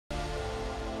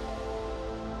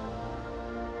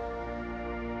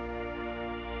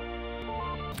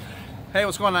Hey,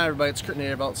 what's going on, everybody? It's Kurt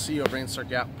Naderbelt, CEO of Rainstar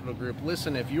Capital Group.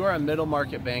 Listen, if you are a middle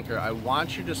market banker, I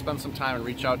want you to spend some time and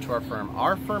reach out to our firm.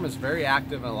 Our firm is very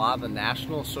active in a lot of the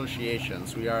national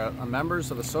associations. We are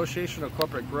members of Association of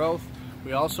Corporate Growth.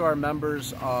 We also are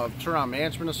members of Turnaround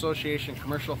Management Association,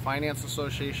 Commercial Finance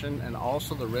Association, and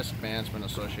also the Risk Management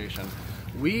Association.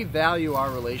 We value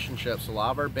our relationships, a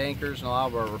lot of our bankers and a lot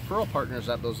of our referral partners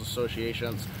at those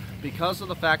associations, because of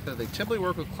the fact that they typically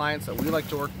work with clients that we like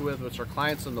to work with, which are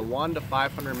clients in the $1 to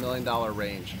 $500 million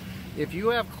range. If you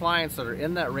have clients that are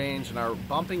in that range and are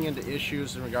bumping into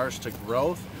issues in regards to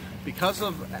growth, because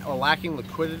of lacking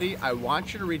liquidity, I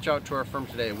want you to reach out to our firm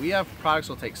today. We have products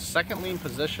that will take second lien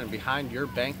position behind your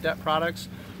bank debt products.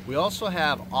 We also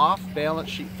have off-balance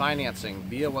sheet financing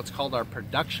via what's called our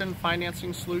production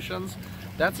financing solutions.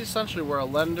 That's essentially where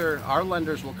our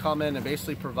lenders will come in and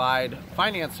basically provide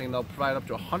financing. They'll provide up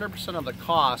to 100% of the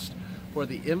cost for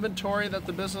the inventory that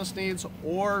the business needs,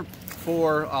 or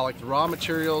for like the raw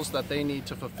materials that they need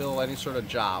to fulfill any sort of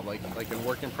job, like in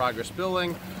work in progress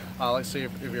billing. Let's say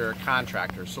if you're a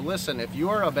contractor. So listen, if you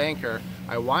are a banker,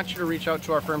 I want you to reach out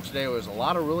to our firm today. There's a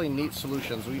lot of really neat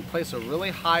solutions. We place a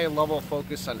really high level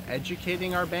focus on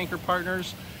educating our banker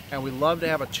partners, and we love to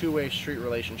have a two-way street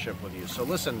relationship with you. So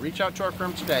listen, reach out to our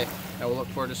firm today, and we'll look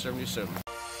forward to serving you soon.